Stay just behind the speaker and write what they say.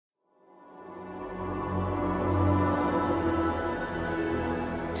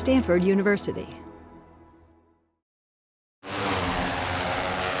Stanford University.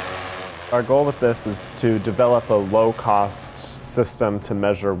 Our goal with this is to develop a low-cost system to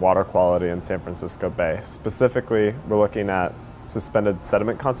measure water quality in San Francisco Bay. Specifically, we're looking at suspended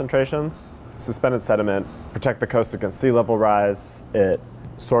sediment concentrations. Suspended sediments protect the coast against sea level rise, it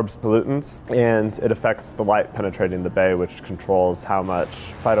absorbs pollutants, and it affects the light penetrating the bay, which controls how much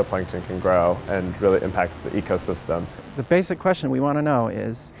phytoplankton can grow and really impacts the ecosystem. The basic question we want to know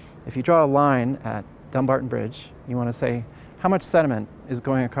is, if you draw a line at Dumbarton Bridge, you want to say, how much sediment is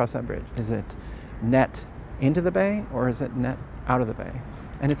going across that bridge? Is it net into the bay or is it net out of the bay?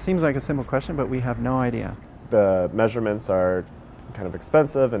 And it seems like a simple question, but we have no idea. The measurements are kind of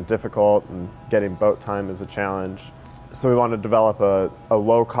expensive and difficult, and getting boat time is a challenge. So we want to develop a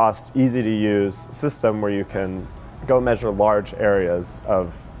low-cost, easy-to-use system where you can go measure large areas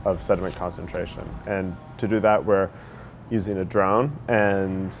of sediment concentration. And to do that, we're using a drone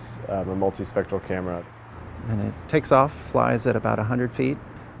and a multispectral camera. And it takes off, flies at about 100 feet,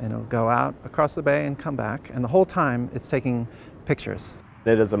 and it'll go out across the bay and come back. And the whole time, it's taking pictures.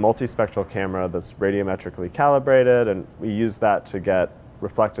 It is a multispectral camera that's radiometrically calibrated, and we use that to get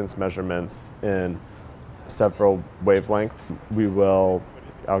reflectance measurements in several wavelengths. We will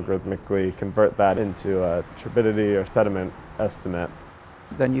algorithmically convert that into a turbidity or sediment estimate.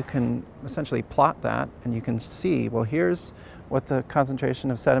 Then you can essentially plot that, and you can see, well, here's what the concentration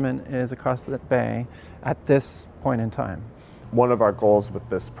of sediment is across the bay at this point in time. One of our goals with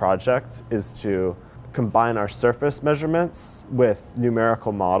this project is to combine our surface measurements with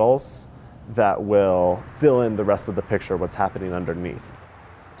numerical models that will fill in the rest of the picture, what's happening underneath.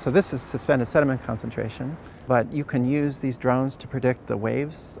 So this is suspended sediment concentration, but you can use these drones to predict the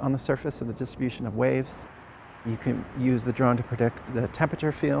waves on the surface, or the distribution of waves. You can use the drone to predict the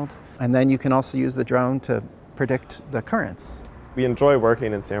temperature field, and then you can also use the drone to predict the currents. We enjoy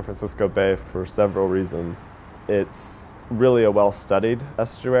working in San Francisco Bay for several reasons. It's really a well-studied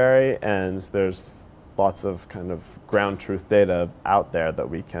estuary, and there's lots of kind of ground truth data out there that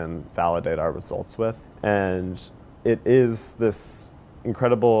we can validate our results with. And it is this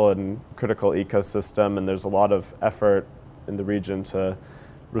incredible and critical ecosystem, and there's a lot of effort in the region to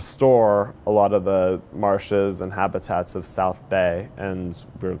restore a lot of the marshes and habitats of South Bay, and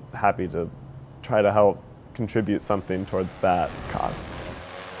we're happy to try to help contribute something towards that cause.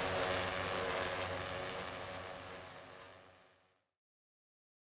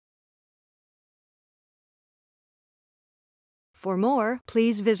 For more,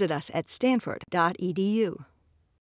 please visit us at stanford.edu.